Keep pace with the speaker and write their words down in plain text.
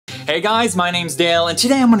Hey guys, my name's Dale, and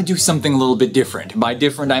today I'm gonna do something a little bit different. By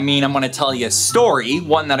different, I mean I'm gonna tell you a story,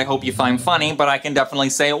 one that I hope you find funny, but I can definitely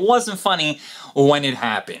say it wasn't funny when it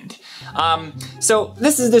happened. So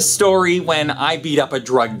this is the story when I beat up a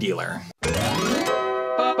drug dealer.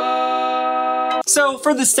 So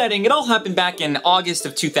for the setting, it all happened back in August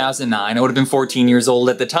of 2009. I would have been 14 years old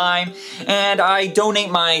at the time, and I donate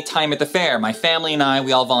my time at the fair. My family and I,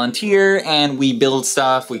 we all volunteer, and we build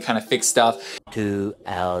stuff, we kind of fix stuff. 2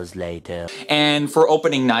 hours later. And for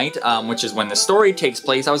opening night, which is when the story takes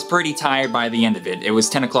place, I was pretty tired by the end of it. It was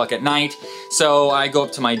 10 o'clock at night, so I go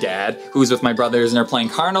up to my dad, who's with my brothers, and they're playing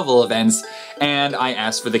carnival events, and I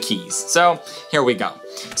ask for the keys. So here we go.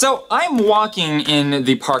 So I'm walking in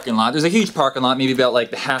the parking lot. There's a huge parking lot, maybe about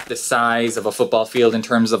like half the size of a football field in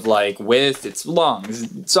terms of like width. It's long.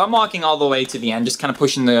 So I'm walking all the way to the end, just kind of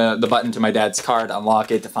pushing the button to my dad's car to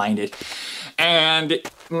unlock it, to find it. And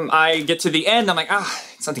I get to the end, I'm like,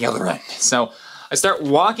 it's at the other end. So I start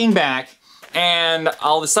walking back, and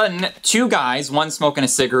all of a sudden, two guys, one smoking a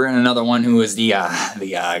cigarette and another one who is the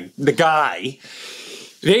guy,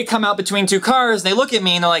 they come out between two cars, and they look at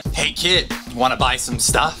me and they're like, "Hey kid, you wanna buy some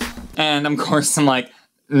stuff?" And of course I'm like,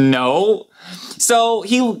 "No." So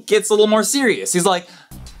he gets a little more serious. He's like,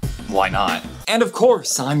 "Why not?" And of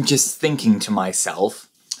course, I'm just thinking to myself,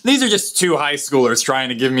 these are just two high schoolers trying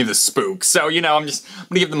to give me the spook. So, you know, I'm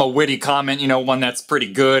gonna give them a witty comment, you know, one that's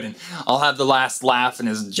pretty good, and I'll have the last laugh in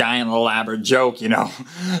his giant elaborate joke, you know.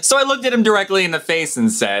 So I looked at him directly in the face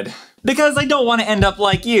and said, "Because I don't want to end up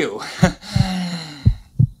like you."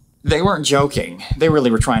 They weren't joking. They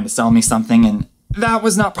really were trying to sell me something, and that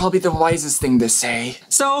was not probably the wisest thing to say.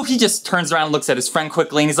 So he just turns around and looks at his friend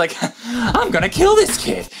quickly, and he's like, "I'm gonna kill this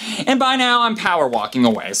kid." And by now, I'm power walking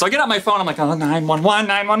away. So I get out my phone, I'm like, "Oh, 911,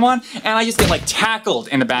 911. And I just get like tackled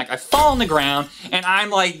in the back. I fall on the ground, and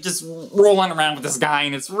I'm like just rolling around with this guy,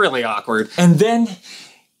 and it's really awkward. And then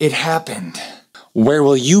it happened. Where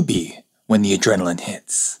will you be when the adrenaline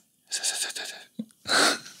hits?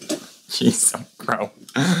 Jeez, so gross.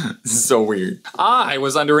 This is so weird. I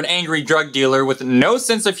was under an angry drug dealer with no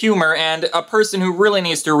sense of humor and a person who really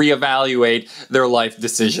needs to reevaluate their life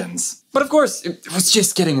decisions. But of course, it was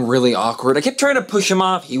just getting really awkward. I kept trying to push him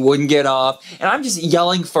off, he wouldn't get off, and I'm just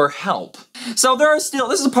yelling for help. So there are still,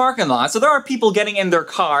 this is a parking lot, so there are people getting in their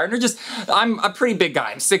car, and they're just, I'm a pretty big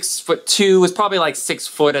guy. I'm 6'2", was probably like 6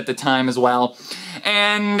 foot at the time as well.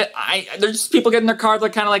 And there's just people getting in their car, they're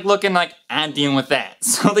kind of like looking like, I'm dealing with that.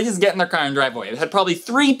 So they just get in their car and drive away. They had probably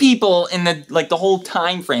 3 people in the whole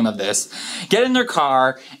time frame of this get in their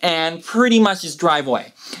car and pretty much just drive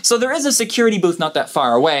away. So there is a security booth not that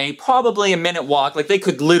far away, probably a minute walk, like they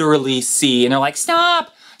could literally see, and they're like,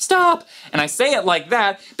 "Stop! Stop!" And I say it like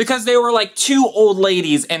that because they were like 2 old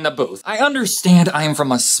ladies in the booth. I understand I'm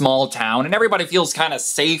from a small town and everybody feels kind of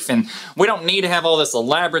safe and we don't need to have all this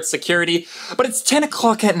elaborate security, but it's 10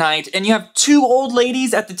 o'clock at night and you have 2 old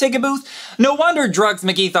ladies at the ticket booth? No wonder Drugs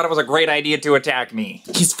McGee thought it was a great idea to attack me.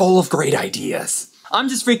 He's full of great ideas. I'm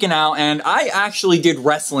just freaking out, and I actually did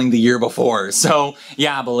wrestling the year before, so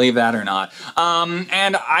yeah, believe that or not.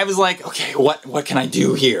 And I was like, okay, what can I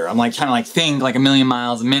do here? I'm like trying to like think like a million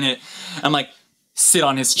miles a minute. I'm like, sit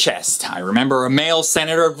on his chest. I remember a male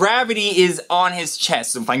senator, gravity is on his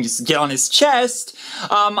chest, so if I can just get on his chest,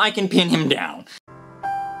 I can pin him down.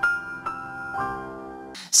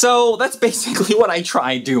 So that's basically what I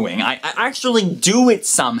tried doing. I actually do it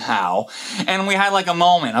somehow, and we had like a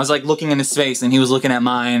moment. I was like looking in his face and he was looking at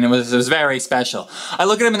mine, and it was very special. I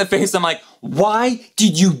look at him in the face, I'm like, "Why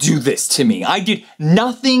did you do this to me? I did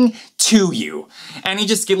nothing to you." And he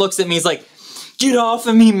just looks at me, he's like, "Get off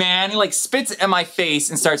of me, man." He like spits at my face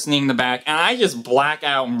and starts kneeing the back, and I just black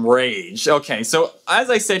out in rage. Okay, so as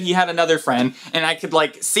I said, he had another friend, and I could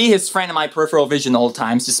like see his friend in my peripheral vision the whole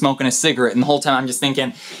time, just smoking a cigarette, and the whole time I'm just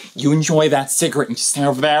thinking, you enjoy that cigarette and just stand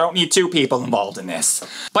over there. I don't need 2 people involved in this.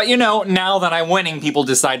 But you know, now that I'm winning, people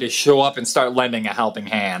decide to show up and start lending a helping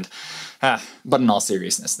hand. But in all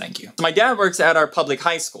seriousness, thank you. My dad works at our public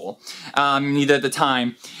high school, at the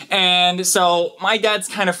time, and so my dad's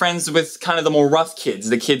kind of friends with kind of the more rough kids,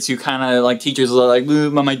 the kids who kind of like teachers are like,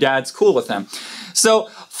 my dad's cool with them. So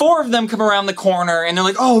 4 of them come around the corner and they're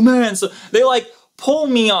like, "Oh man," so they like pull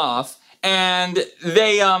me off. And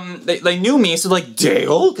they knew me, so like,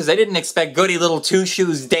 "Dale?" Because I didn't expect goody little 2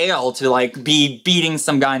 shoes Dale to like be beating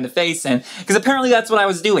some guy in the face in, because apparently that's what I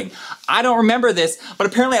was doing. I don't remember this, but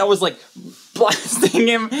apparently I was like blasting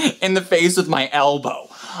him in the face with my elbow.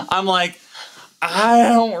 I'm like, I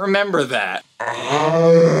don't remember that.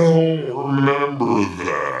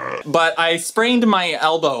 But I sprained my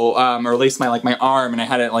elbow, or at least my arm, and I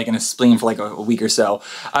had it like in a spleen for like a week or so.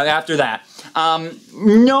 After that,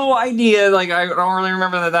 No idea, like, I don't really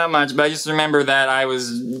remember that much, but I just remember that I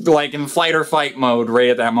was, like, in flight or fight mode right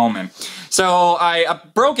at that moment. So, I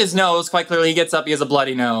broke his nose, quite clearly. He gets up, he has a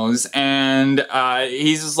bloody nose, and,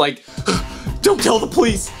 he's just like, don't tell the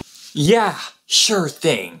police! Yeah, sure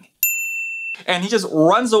thing. And he just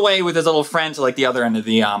runs away with his little friend to, like, the other end of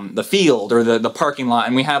the field, or the parking lot,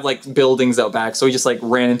 and we have, like, buildings out back, so he just, like,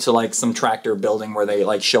 ran into, like, some tractor building where they,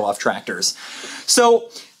 like, show off tractors. So,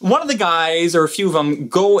 one of the guys, or a few of them,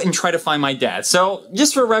 go and try to find my dad. So,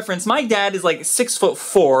 just for reference, my dad is, like,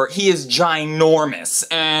 6'4", he is ginormous,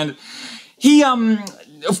 and he,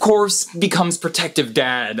 of course, becomes protective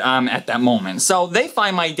dad, at that moment. So, they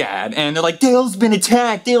find my dad, and they're like, Dale's been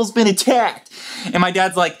attacked, Dale's been attacked! And my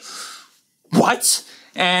dad's like, what?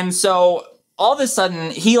 And so all of a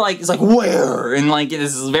sudden he is like, where? And like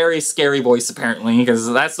this very scary voice apparently,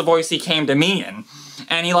 because that's the voice he came to me in.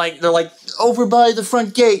 And they're like, over by the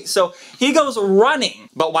front gate. So he goes running.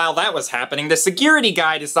 But while that was happening, the security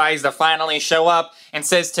guy decides to finally show up and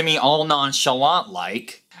says to me all nonchalant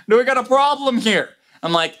like, do we got a problem here?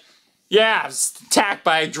 I'm like, yeah, I was attacked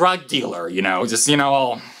by a drug dealer, just,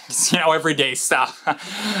 everyday stuff.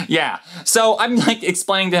 Yeah. So I'm, like,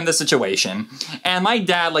 explaining to him the situation, and my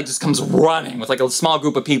dad, like, just comes running with, like, a small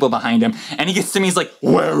group of people behind him, and he gets to me, he's like,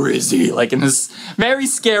 where is he? Like, in this very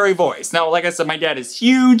scary voice. Now, like I said, my dad is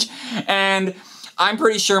huge, and I'm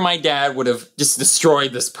pretty sure my dad would have just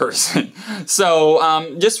destroyed this person.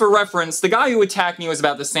 So, just for reference, the guy who attacked me was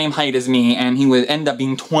about the same height as me, and he would end up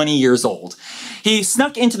being 20 years old. He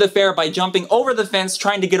snuck into the fair by jumping over the fence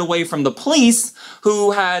trying to get away from the police,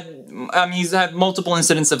 who he's had multiple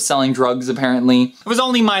incidents of selling drugs, apparently. It was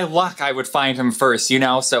only my luck I would find him first,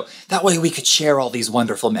 so that way we could share all these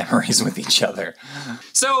wonderful memories with each other.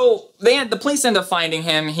 So, the police end up finding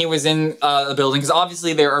him. He was in a building, because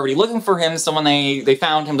obviously they were already looking for him, so when they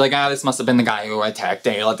found him, like, this must have been the guy who attacked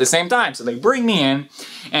Dale at the same time. So they bring me in,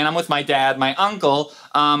 and I'm with my dad, my uncle,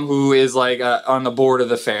 who is, like, on the board of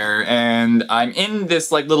the fair, and I'm in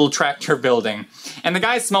this, like, little tractor building, and the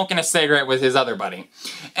guy's smoking a cigarette with his other buddy.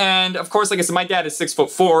 And, of course, like I said, my dad is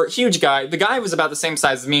 6'4", huge guy. The guy was about the same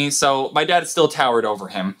size as me, so my dad still towered over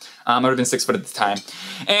him. I would have been 6 foot at the time.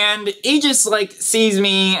 And he just, like, sees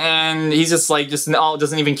me, and he's just, like,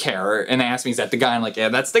 doesn't even care, and asks me, is that the guy? I'm like, yeah,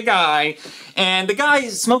 that's the guy. And the guy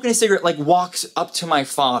smoking a cigarette, like, walks up to my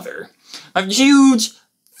father. My huge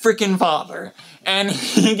freaking father. And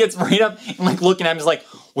he gets right up and, like, looking at him, he's like,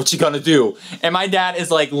 what you gonna do? And my dad is,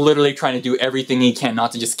 like, literally trying to do everything he can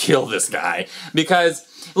not to just kill this guy. Because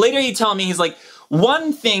later he told me, he's like,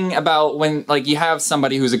 one thing about when, like, you have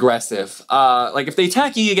somebody who's aggressive, like, if they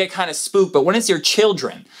attack you, you get kind of spooked, but when it's your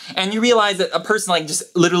children, and you realize that a person, like,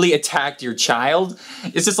 just literally attacked your child,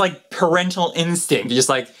 it's just, like, parental instinct to just,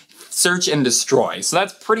 like, search and destroy. So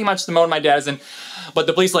that's pretty much the mode my dad is in. But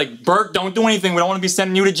the police like, Bert, don't do anything, we don't want to be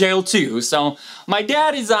sending you to jail too. So my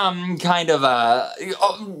dad is kind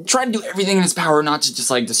of trying to do everything in his power not to just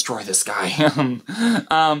like destroy this guy.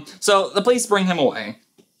 So the police bring him away.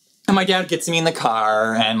 And my dad gets me in the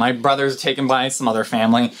car, and my brother's taken by some other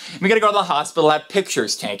family. We gotta go to the hospital, have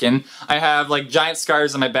pictures taken. I have like giant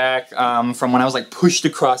scars on my back from when I was like pushed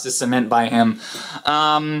across the cement by him.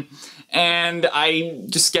 And I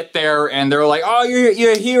just get there, and they're like, oh,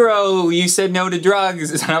 you're a hero, you said no to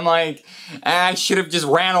drugs. And I'm like, I should have just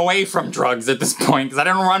ran away from drugs at this point, because I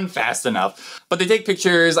didn't run fast enough. But they take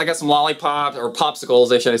pictures, I got some lollipops, or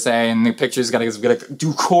popsicles, I should say, and the pictures gotta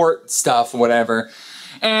do court stuff, whatever.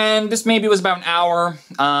 And this maybe was about an hour,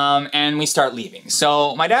 and we start leaving.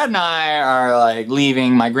 So my dad and I are like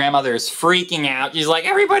leaving, my grandmother is freaking out, she's like,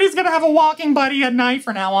 everybody's gonna have a walking buddy at night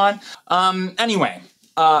from now on. Anyway.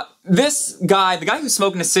 This guy, the guy who's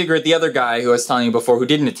smoking a cigarette, the other guy who I was telling you before who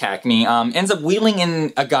didn't attack me, ends up wheeling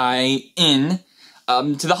in a guy to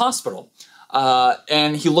the hospital.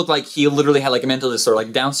 And he looked like he literally had like a mental disorder,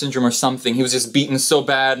 like Down syndrome or something. He was just beaten so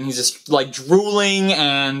bad, and he's just like drooling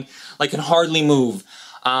and like can hardly move.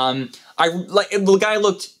 The guy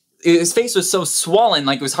looked, his face was so swollen,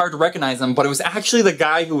 like it was hard to recognize him, but it was actually the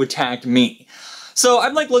guy who attacked me. So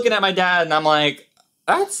I'm like looking at my dad, and I'm like,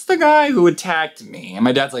 that's the guy who attacked me. And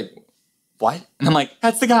my dad's like, what? And I'm like,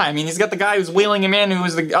 that's the guy. I mean, he's got the guy who's wheeling him in, who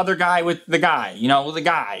was the other guy with the guy, you know, the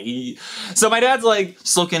guy. So my dad's like,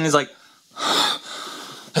 just looking, he's like,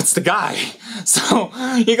 that's the guy. So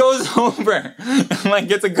he goes over and like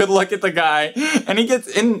gets a good look at the guy, and he gets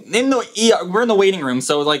in the ER. We're in the waiting room,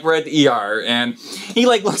 so like we're at the ER, and he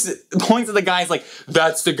like points at the guy, he's like,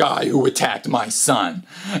 that's the guy who attacked my son.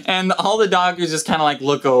 And all the doctors just kind of like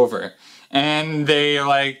look over. And they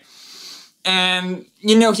like, and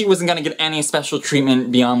you know he wasn't gonna get any special treatment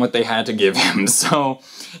beyond what they had to give him. So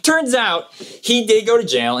Turns out, he did go to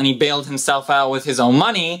jail and he bailed himself out with his own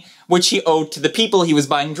money, which he owed to the people he was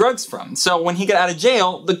buying drugs from. So when he got out of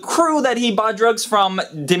jail, the crew that he bought drugs from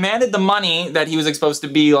demanded the money that he was supposed to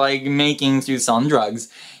be, like, making through selling drugs.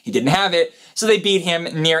 He didn't have it, so they beat him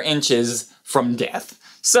near inches from death.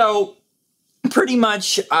 So, pretty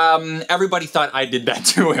much, everybody thought I did that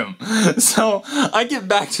to him. So, I get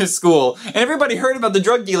back to school, and everybody heard about the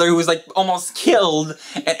drug dealer who was, like, almost killed,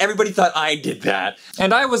 and everybody thought I did that.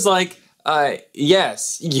 And I was like,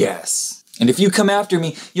 yes. And if you come after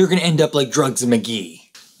me, you're gonna end up like Drugs McGee.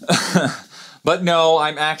 But no,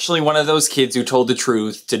 I'm actually one of those kids who told the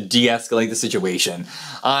truth to de-escalate the situation.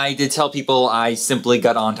 I did tell people I simply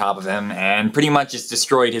got on top of him and pretty much just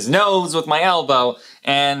destroyed his nose with my elbow,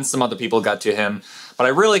 and some other people got to him. But I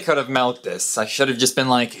really could have milked this. I should have just been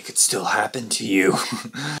like, it could still happen to you.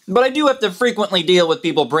 But I do have to frequently deal with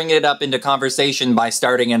people bringing it up into conversation by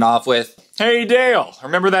starting it off with, "Hey Dale,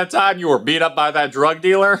 remember that time you were beat up by that drug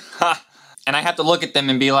dealer?" Ha! And I have to look at them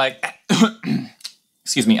and be like,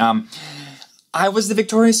 excuse me, I was the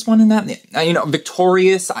victorious one in that. You know,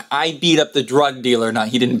 victorious. I beat up the drug dealer. No,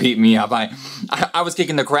 he didn't beat me up. I was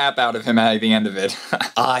kicking the crap out of him at the end of it.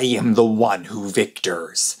 I am the one who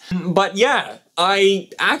victors. But yeah, I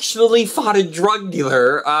actually fought a drug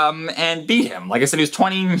dealer and beat him. Like I said, he was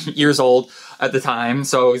 20 years old at the time,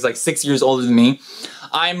 so he's like 6 years older than me.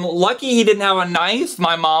 I'm lucky he didn't have a knife.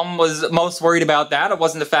 My mom was most worried about that. It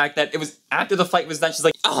wasn't the fact that it was after the fight was done. She's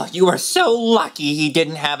like, "Oh, you are so lucky he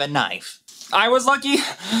didn't have a knife." I was lucky.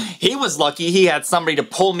 He was lucky he had somebody to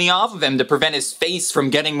pull me off of him to prevent his face from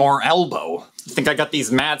getting more elbow. You think I got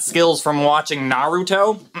these mad skills from watching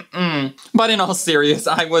Naruto? But in all seriousness,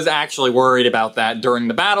 I was actually worried about that during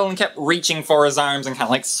the battle and kept reaching for his arms and kind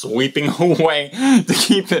of like sweeping away to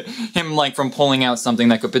keep him like from pulling out something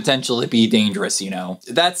that could potentially be dangerous, you know.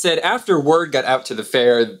 That said, after word got out to the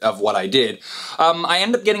fair of what I did, I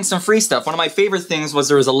ended up getting some free stuff. One of my favorite things was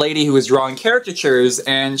there was a lady who was drawing caricatures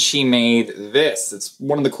and she made this. It's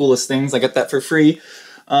one of the coolest things. I got that for free.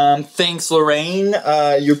 Thanks, Lorraine.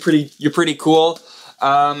 You're pretty cool.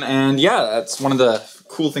 And yeah, that's one of the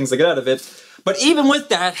cool things I get out of it. But even with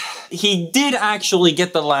that, he did actually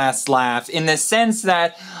get the last laugh in the sense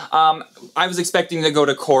that, I was expecting to go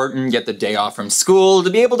to court and get the day off from school to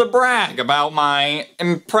be able to brag about my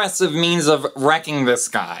impressive means of wrecking this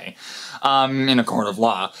guy. In a court of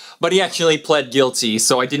law. But he actually pled guilty,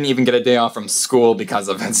 so I didn't even get a day off from school because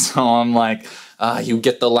of it. So I'm like, you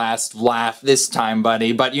get the last laugh this time,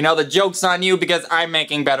 buddy. But you know, the joke's on you because I'm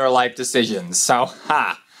making better life decisions. So,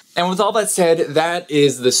 ha! And with all that said, that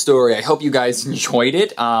is the story. I hope you guys enjoyed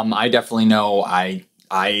it. I definitely know I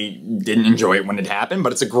didn't enjoy it when it happened,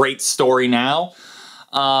 but it's a great story now.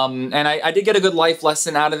 And I did get a good life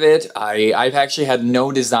lesson out of it. I've actually had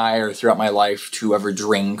no desire throughout my life to ever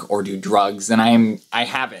drink or do drugs, and I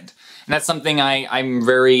haven't. And that's something I'm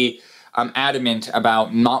very adamant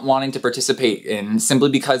about not wanting to participate in, simply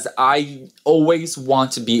because I always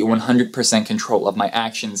want to be 100% control of my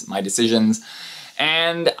actions, my decisions,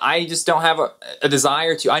 and I just don't have a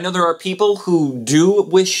desire to. I know there are people who do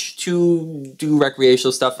wish to do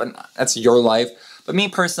recreational stuff, and that's your life, but me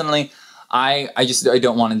personally, I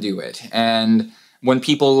don't want to do it. And when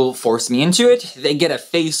people force me into it, they get a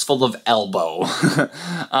face full of elbow.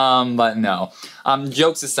 But no.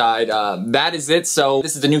 Jokes aside, that is it. So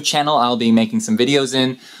this is the new channel I'll be making some videos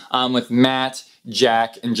in with Matt,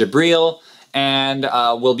 Jack, and Jabril. And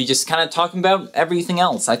we'll be just kind of talking about everything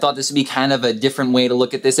else. I thought this would be kind of a different way to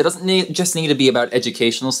look at this. It doesn't just need to be about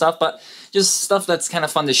educational stuff, but just stuff that's kind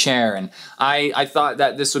of fun to share. And I thought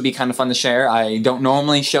that this would be kind of fun to share. I don't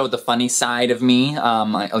normally show the funny side of me.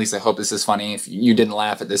 At least I hope this is funny. If you didn't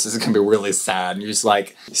laugh at this is going to be really sad. And you're just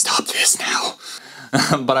like, stop this now.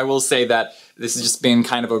 But I will say that this has just been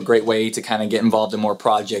kind of a great way to kind of get involved in more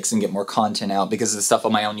projects and get more content out, because the stuff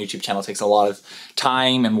on my own YouTube channel takes a lot of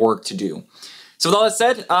time and work to do. So with all that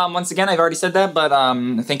said, once again, I've already said that, but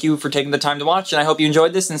thank you for taking the time to watch, and I hope you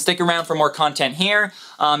enjoyed this, and stick around for more content here.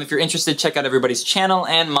 If you're interested, check out everybody's channel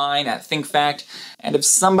and mine at ThinkFact, and if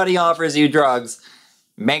somebody offers you drugs,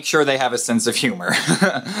 make sure they have a sense of humor.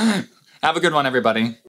 Have a good one, everybody.